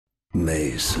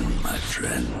Mason, my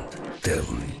friend, tell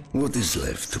me, what is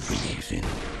left to believe in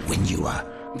when you are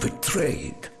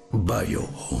betrayed by your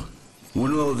own?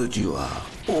 When all that you are,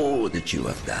 all that you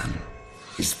have done,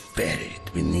 is buried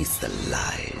beneath the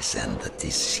lies and the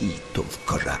deceit of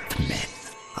corrupt men.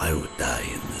 I would die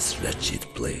in this wretched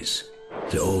place.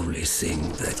 The only thing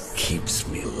that keeps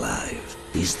me alive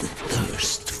is the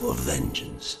thirst for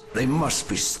vengeance. They must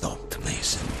be stopped,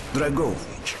 Mason.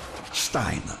 Dragovich,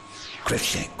 Steiner,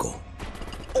 Kravchenko,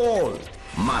 all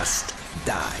must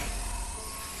die.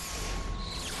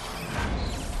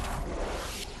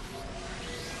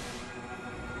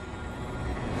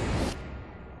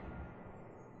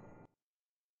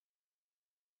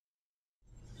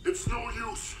 It's no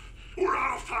use. We're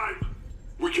out of time.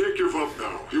 We can't give up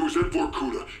now. He was at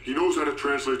Vorkuta. He knows how to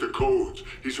translate the codes.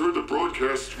 He's heard the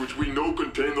broadcasts which we know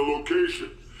contain the location.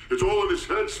 It's all in his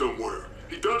head somewhere.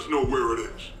 He does know where it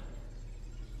is.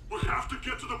 We have to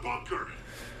get to the bunker.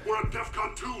 We're at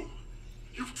DEFCON 2.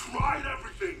 You've tried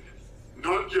everything.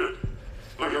 Not yet.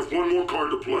 I have one more card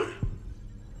to play.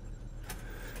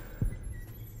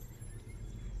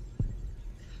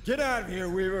 Get out of here,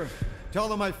 Weaver. Tell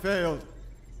them I failed.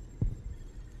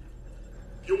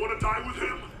 You want to die with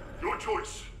him? Your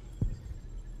choice.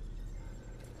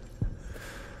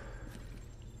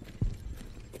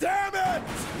 Damn it!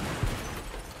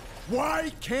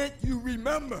 Why can't you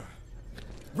remember?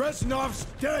 Reznov's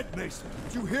dead, Mason.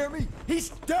 Did you hear me? He's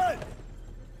dead!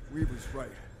 Weaver's right.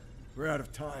 We're out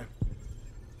of time.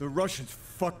 The Russians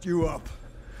fucked you up.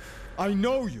 I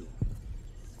know you.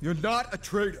 You're not a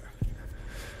traitor.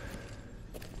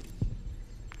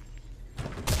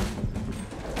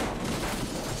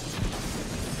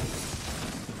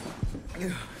 The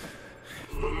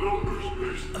numbers,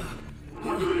 Mason.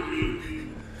 What do they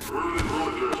mean? Where are they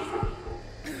broadcast from?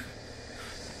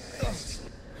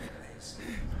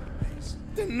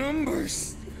 The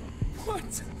numbers! What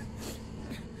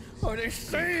are they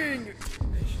saying? 6,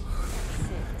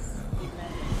 11,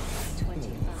 25,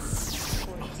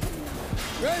 14.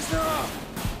 Reznov!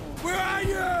 Where are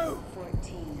you?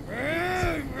 14.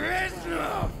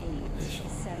 Reznov! 8,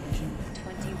 7,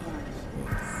 21,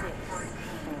 6, 4.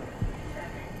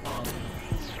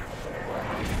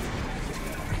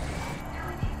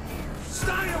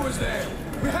 Steiner was there!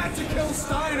 We had to kill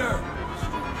Steiner!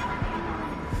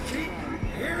 Keep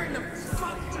hearing the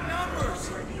fucking numbers!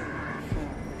 4,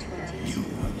 20,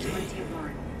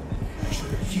 21. I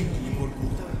should have killed you,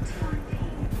 Vorkuta.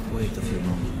 Wait a few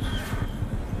moments.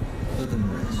 Let him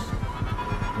rest.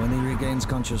 When he regains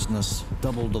consciousness,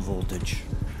 double the voltage.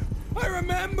 I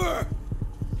remember!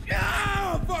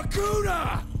 Yeah,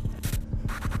 Vorkuta!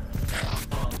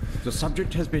 The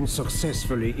subject has been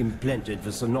successfully implanted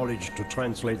with the knowledge to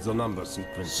translate the number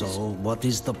sequences. So, what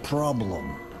is the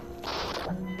problem?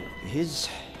 His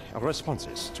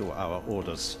responses to our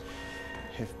orders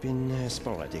have been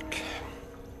sporadic,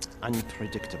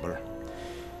 unpredictable.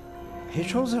 He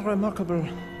shows a remarkable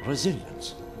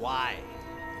resilience. Why?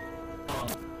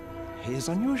 He is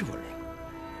unusual,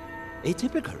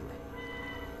 atypical.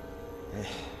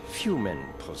 Few men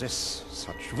possess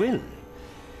such will.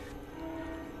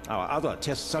 Our other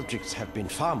test subjects have been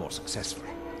far more successful.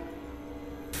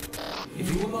 If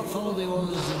he will not follow the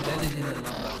orders embedded in the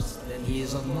numbers, then he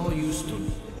is of no use to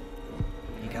me.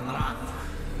 He can run.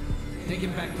 Take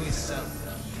him back to his cell.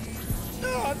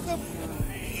 Oh,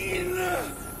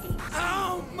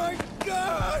 oh my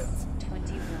God!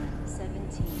 21,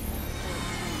 17,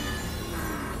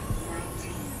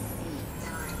 14, 19,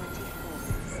 8,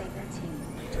 24, 17,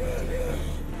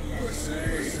 21,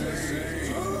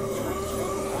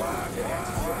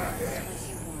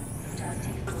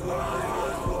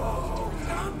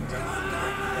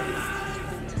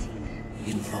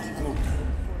 In Vorkuta,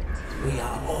 we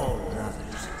are all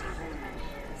brothers.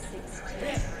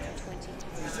 23,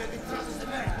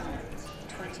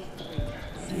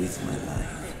 With my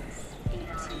life.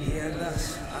 He and us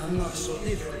are not so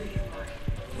different.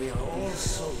 We are all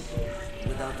soldiers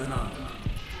without an army.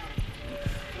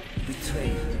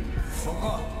 Betrayed,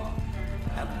 forgotten,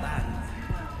 abandoned.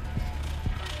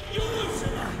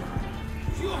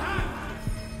 You have!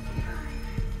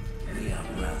 We are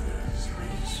brothers,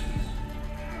 Mason.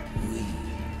 We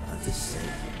are the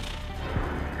same.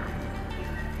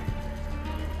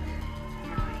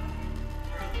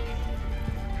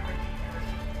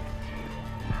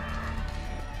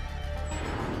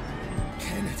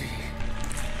 Kennedy.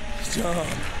 John.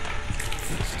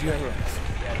 Fitzgerald.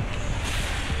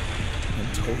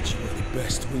 I told you we're the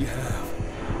best we have.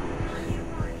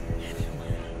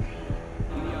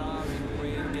 We are in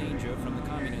grave danger from the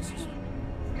communists.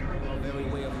 Our very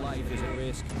way of life is at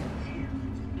risk.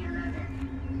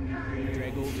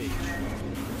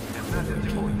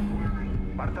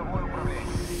 Бортовое управление.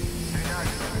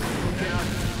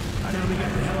 Tell me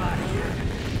get the hell out of here.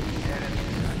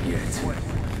 Not yet.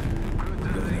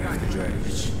 Going after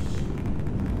Dragovich.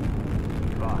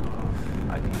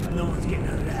 No one's getting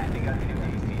out of that.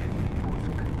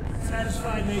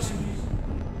 Satisfied, Mason?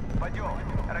 Пойдем.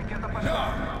 Ракета пошла.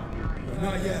 No!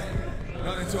 Not yet.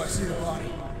 Not until I see the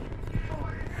body.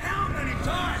 How many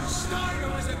times Steiner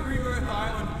was at Rebirth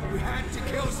Island? We had to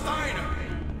kill Steiner.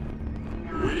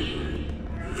 We?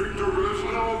 Victor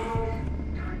Reznov?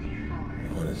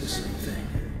 I wanted the same thing.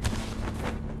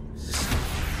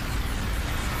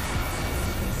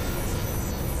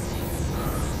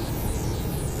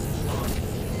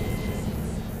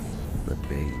 The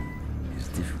pain is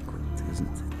difficult, isn't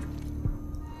it?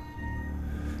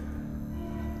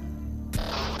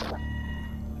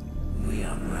 We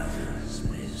are brothers,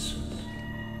 Mason.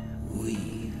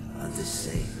 We are the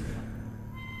same.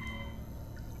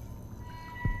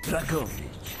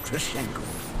 Dragovich, Krashenko,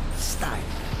 Stein,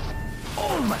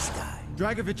 all must die.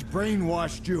 Dragovich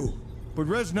brainwashed you, but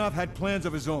Reznov had plans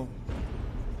of his own.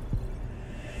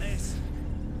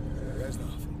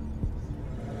 Reznov,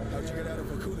 how'd you get out of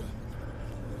Vorkuta?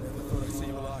 Never thought I'd see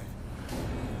you alive.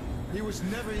 He was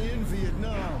never in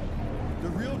Vietnam. The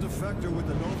real defector with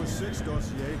the Nova 6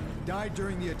 dossier died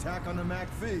during the attack on the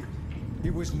MacV.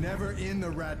 He was never in the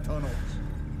rat tunnels.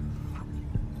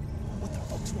 What the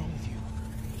fuck's wrong with you?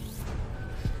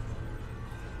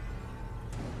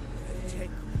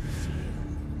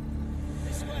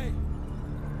 This way.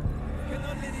 We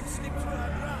cannot let him slip through our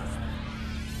grasp.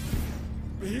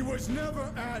 He was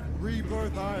never at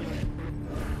Rebirth Island.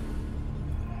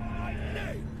 My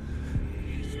name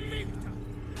is Victor.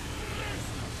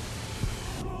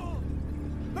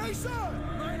 Mason!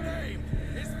 My name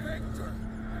is Victor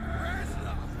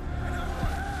Reznov, and I will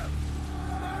have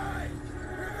my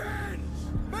revenge.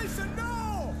 Mason,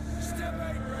 no! Step 8,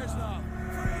 Reznov.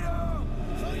 Freedom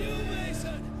for you,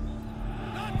 Mason.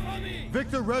 Not for me.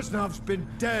 Victor Reznov's been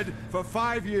dead for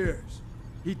 5 years.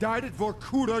 He died at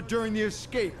Vorkuta during the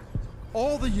escape.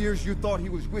 All the years you thought he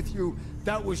was with you,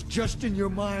 that was just in your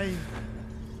mind.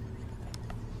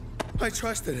 I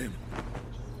trusted him.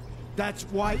 That's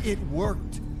why it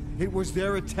worked. It was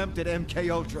their attempt at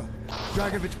MK-Ultra.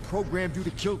 Dragovich programmed you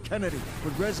to kill Kennedy,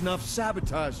 but Reznov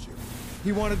sabotaged you.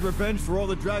 He wanted revenge for all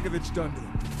the Dragovich done to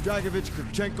him. Dragovich,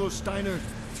 Kravchenko, Steiner,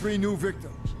 3 new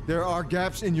victims. There are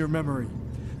gaps in your memory.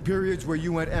 Periods where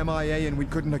you went MIA and we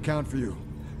couldn't account for you.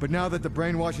 But now that the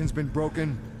brainwashing's been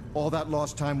broken, all that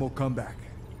lost time will come back.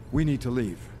 We need to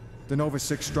leave. The Nova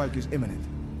 6 strike is imminent.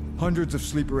 Hundreds of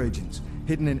sleeper agents,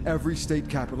 hidden in every state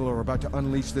capital, are about to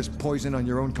unleash this poison on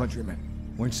your own countrymen.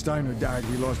 When Steiner died,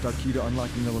 we lost our key to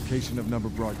unlocking the location of number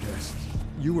broadcasts.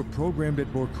 You were programmed at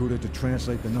Vorkuta to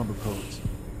translate the number codes.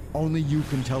 Only you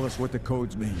can tell us what the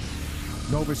codes mean.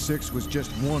 Nova 6 was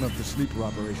just one of the sleeper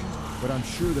operations, but I'm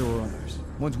sure there were others.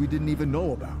 Ones we didn't even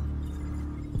know about.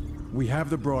 We have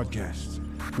the broadcasts.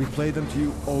 We play them to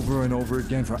you over and over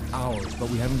again for hours, but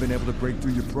we haven't been able to break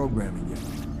through your programming yet.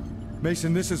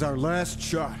 Mason, this is our last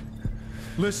shot.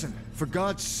 Listen, for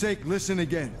God's sake, listen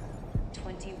again.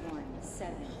 21,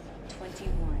 7,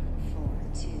 21, 4,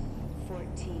 2,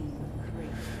 14, 3,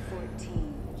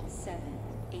 14, 7,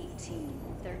 18,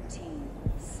 13,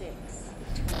 6,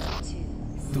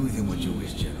 22. Do with him what you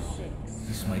wish, General. 6,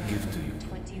 This is my gift to you,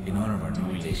 in honor of our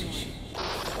new relationship.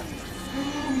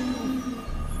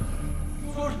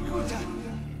 Vorkuta!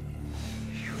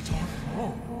 You don't know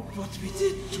what we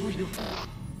did to you.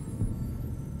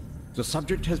 The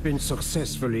subject has been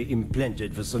successfully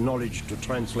implanted with the knowledge to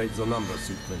translate the number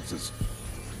sequences.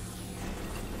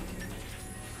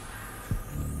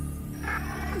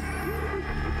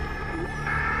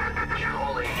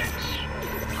 All agents.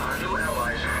 Our new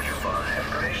allies in Cuba have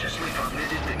graciously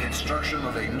permitted the construction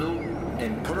of a new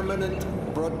and permanent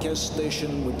broadcast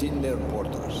station within their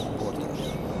borders.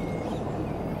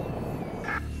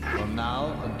 From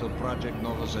now until Project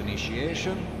Nova's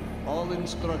initiation, all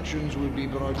instructions will be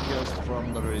broadcast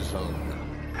from the result.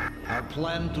 Our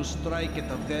plan to strike at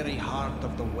the very heart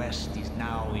of the West is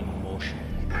now in motion.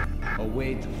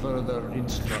 Await further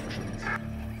instructions.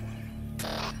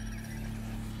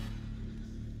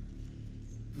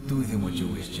 Do with him what you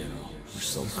wish, General.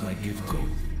 This is my gift to you,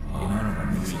 in honor of our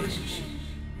new relationship.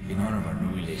 In honor of our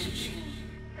new relationship.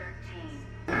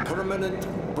 13, Permanent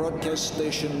broadcast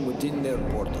station within their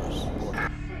borders.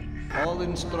 All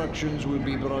instructions will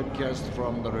be broadcast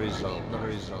from the result.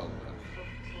 15.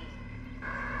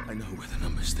 I know where the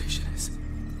number station is.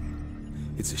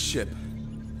 It's a ship.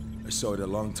 I saw it a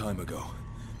long time ago.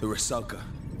 The Rusalka.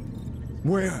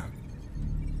 Where?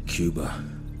 Cuba.